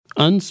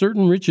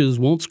Uncertain riches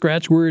won't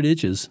scratch where it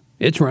itches.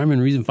 It's Rhyme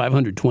and Reason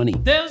 520.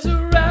 There's a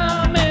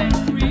rhyme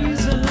and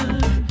reason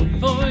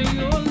for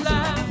your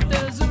life.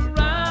 There's a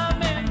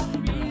rhyme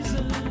and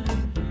reason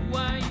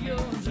why you're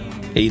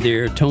here. Hey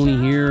there, Tony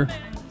here,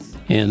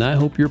 and I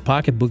hope your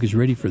pocketbook is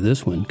ready for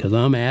this one, because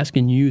I'm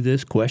asking you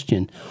this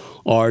question.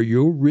 Are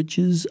your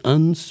riches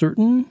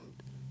uncertain?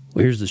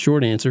 Well, here's the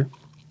short answer.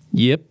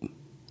 Yep.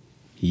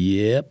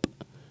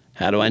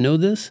 How do I know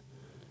this?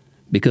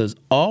 Because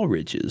all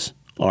riches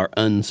are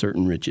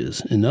uncertain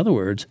riches. In other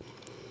words,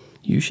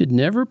 you should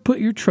never put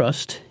your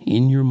trust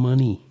in your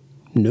money.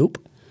 Nope.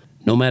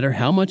 No matter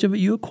how much of it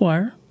you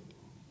acquire,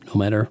 no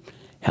matter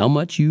how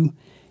much you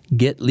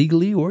get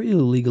legally or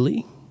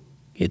illegally,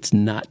 it's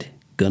not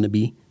going to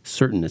be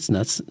certain. It's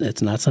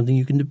not something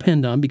you can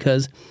depend on,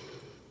 because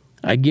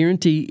I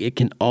guarantee it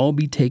can all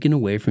be taken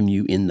away from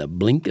you in the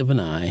blink of an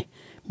eye,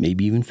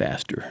 maybe even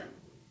faster.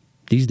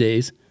 These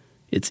days,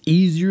 it's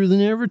easier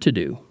than ever to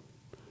do.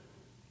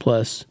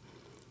 Plus,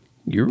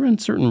 your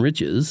uncertain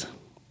riches,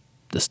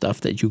 the stuff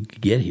that you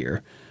get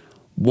here,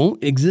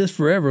 won't exist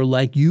forever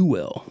like you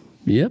will.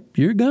 Yep,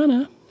 you're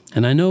gonna.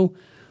 And I know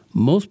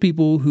most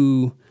people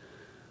who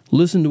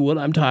listen to what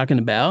I'm talking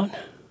about,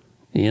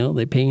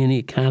 they pay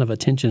any kind of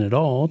attention at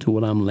all to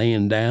what I'm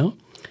laying down.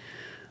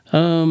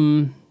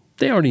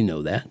 They already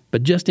know that.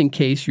 But just in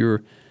case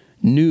you're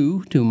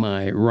new to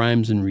my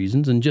rhymes and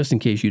reasons, and just in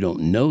case you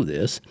don't know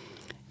this,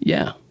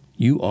 yeah,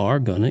 you are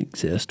gonna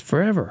exist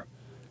forever.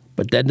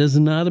 But that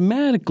doesn't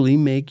automatically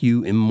make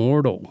you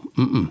immortal.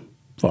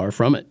 Far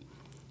from it.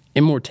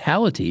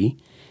 Immortality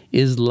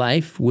is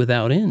life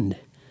without end.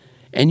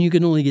 And you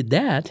can only get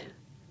that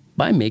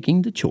by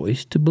making the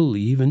choice to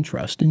believe and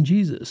trust in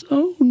Jesus.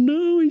 Oh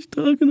no, he's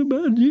talking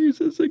about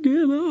Jesus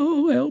again.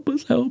 Oh, help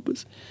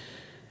us.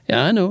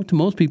 Yeah, I know, to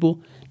most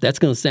people, that's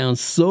going to sound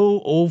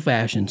so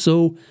old-fashioned,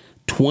 so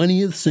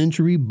 20th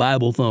century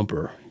Bible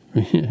thumper.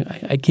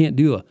 I can't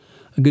do a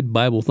good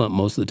Bible thump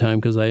most of the time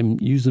because I'm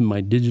using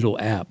my digital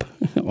app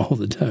all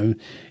the time.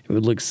 It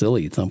would look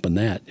silly thumping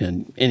that.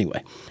 And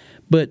anyway,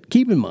 but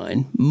keep in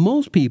mind,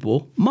 most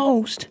people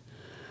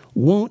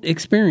won't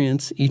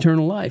experience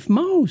eternal life.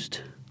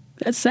 Most.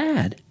 That's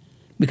sad,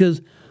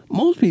 because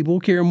most people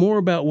care more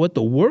about what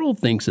the world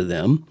thinks of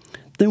them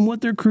than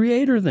what their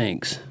Creator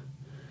thinks.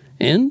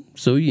 And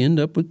so you end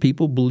up with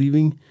people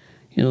believing,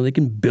 they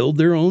can build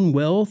their own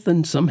wealth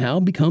and somehow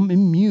become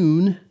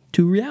immune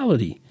to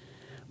reality.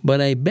 But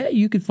I bet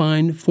you could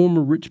find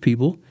former rich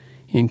people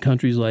in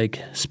countries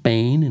like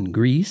Spain and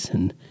Greece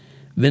and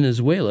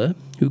Venezuela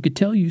who could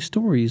tell you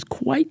stories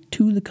quite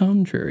to the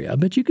contrary. I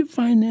bet you could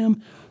find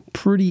them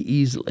pretty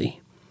easily.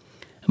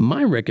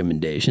 My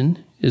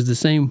recommendation is the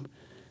same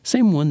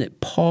one that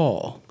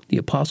Paul, the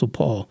Apostle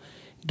Paul,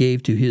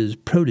 gave to his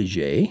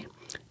protege,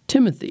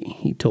 Timothy.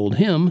 He told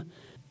him,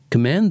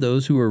 "Command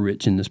those who are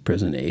rich in this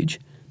present age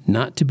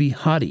not to be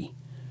haughty,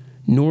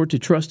 nor to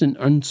trust in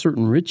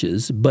uncertain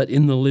riches, but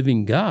in the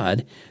living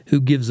God,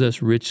 who gives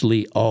us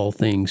richly all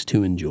things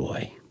to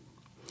enjoy."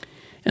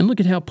 And look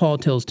at how Paul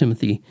tells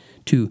Timothy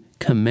to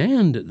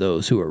command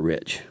those who are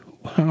rich.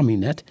 Well,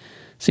 that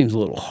seems a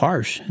little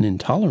harsh and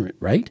intolerant,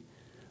 right?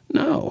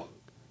 No.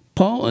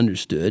 Paul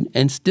understood,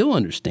 and still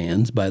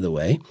understands, by the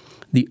way,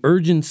 the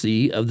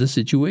urgency of the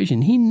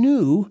situation. He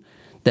knew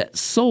that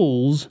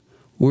souls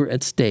were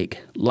at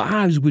stake.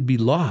 Lives would be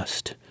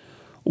lost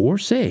or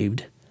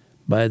saved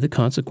by the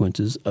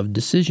consequences of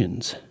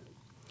decisions.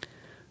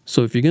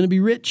 So if you're going to be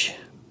rich,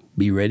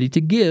 be ready to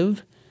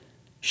give.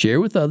 Share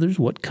with others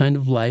what kind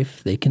of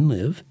life they can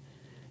live.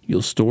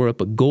 You'll store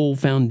up a gold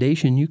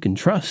foundation you can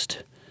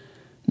trust,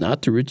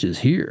 not to riches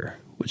here,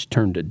 which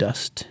turn to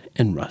dust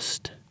and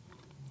rust.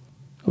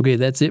 Okay,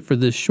 that's it for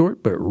this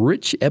short but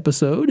rich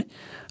episode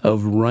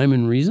of Rhyme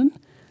and Reason.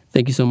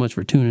 Thank you so much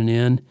for tuning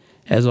in.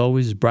 As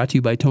always, it's brought to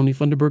you by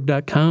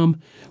TonyFunderberg.com,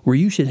 where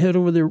you should head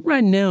over there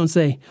right now and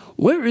say,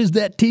 where is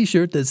that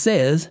t-shirt that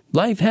says,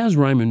 life has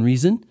rhyme and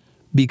reason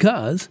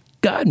because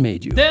God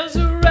made you? There's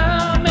a rhyme